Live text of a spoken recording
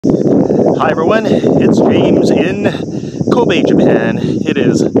Hi everyone, it's James in Kobe, Japan. It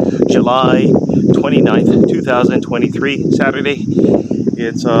is July 29th, 2023, Saturday.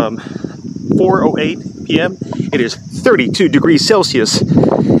 It's 4:08 p.m. It is 32 degrees Celsius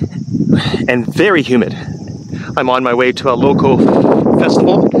and very humid. I'm on my way to a local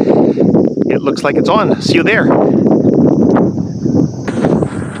festival. It looks like it's on. See you there.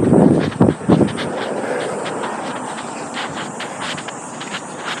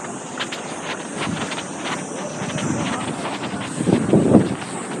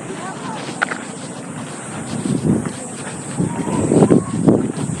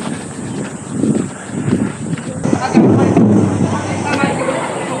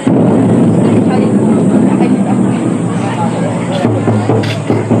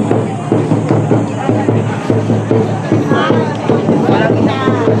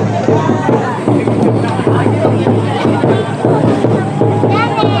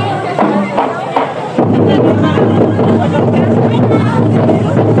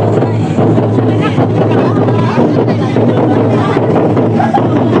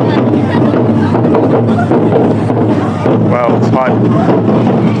 Wow, it's hot.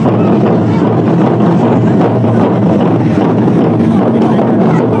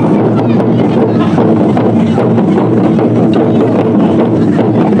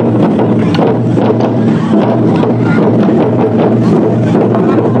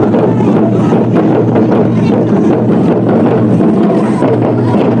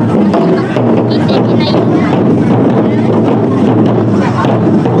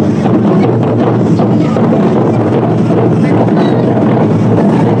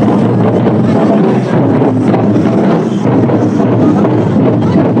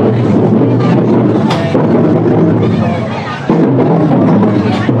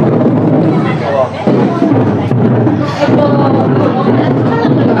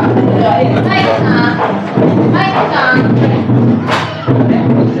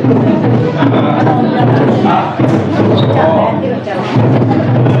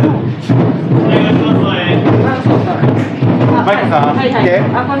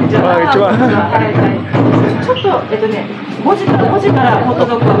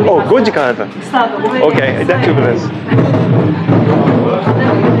 Oh, 5時からだ。スタート。OK、大丈夫です。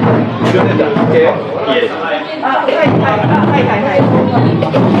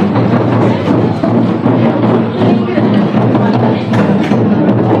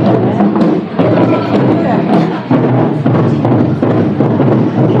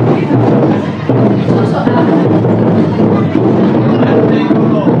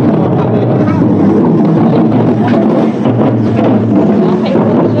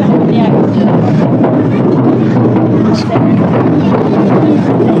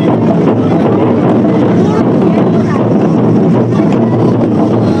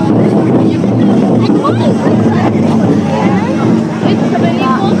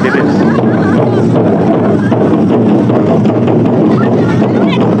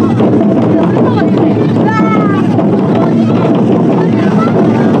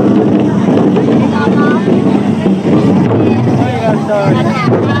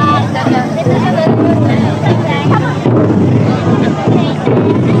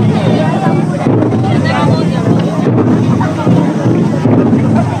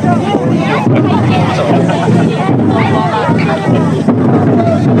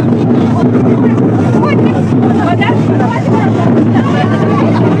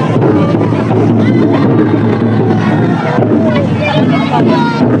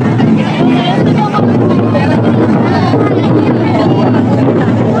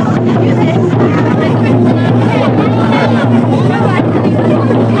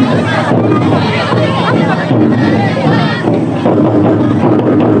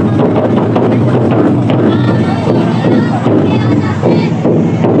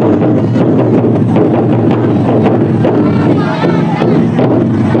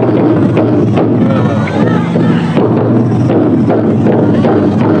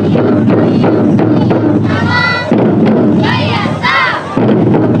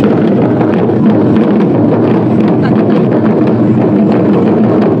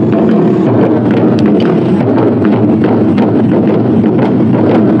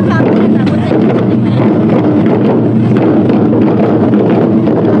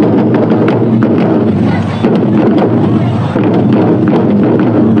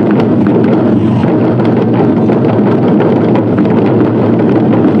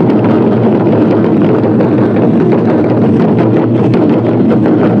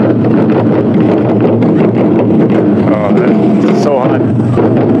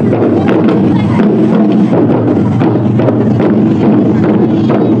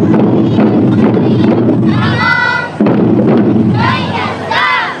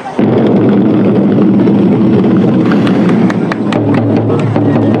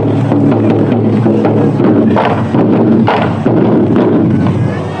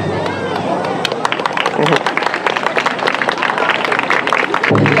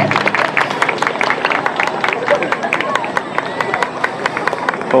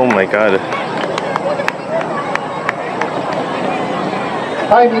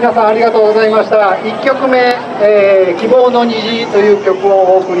はい、皆さんありがとうございました。1曲目、希望の虹という曲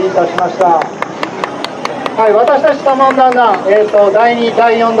をお送りいたしました。はい、私たち多聞団が、第2、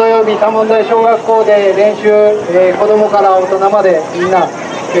第4土曜日、多聞台小学校で練習、子供から大人までみんな、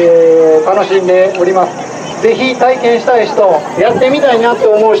楽しんでおります。ぜひ体験したい人、やってみたいな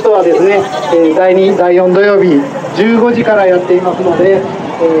と思う人はですね、第2、第4土曜日、15時からやっていますので、ぜ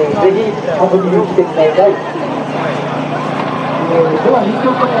ひ遊びに来てください。では2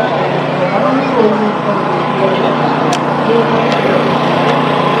曲目、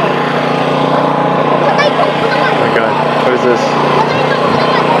Oh my god, what is this?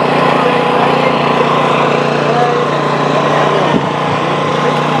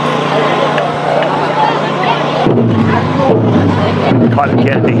 Cotton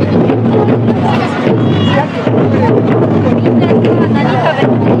candy.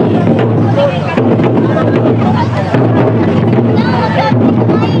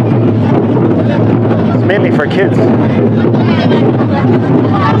 It's mainly for kids.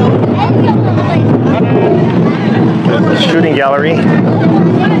 The shooting gallery.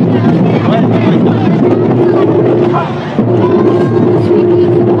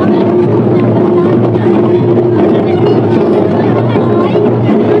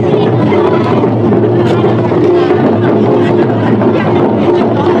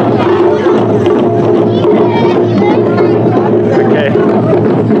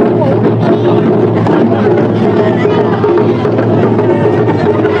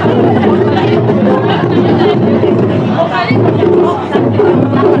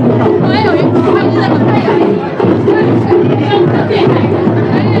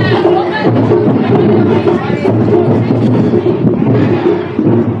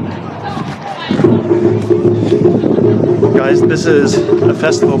 Guys, this is a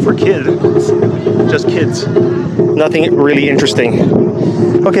festival for kids, just kids, nothing really interesting.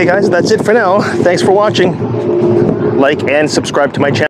 Okay guys, that's it for now. Thanks for watching. Like and subscribe to my channel.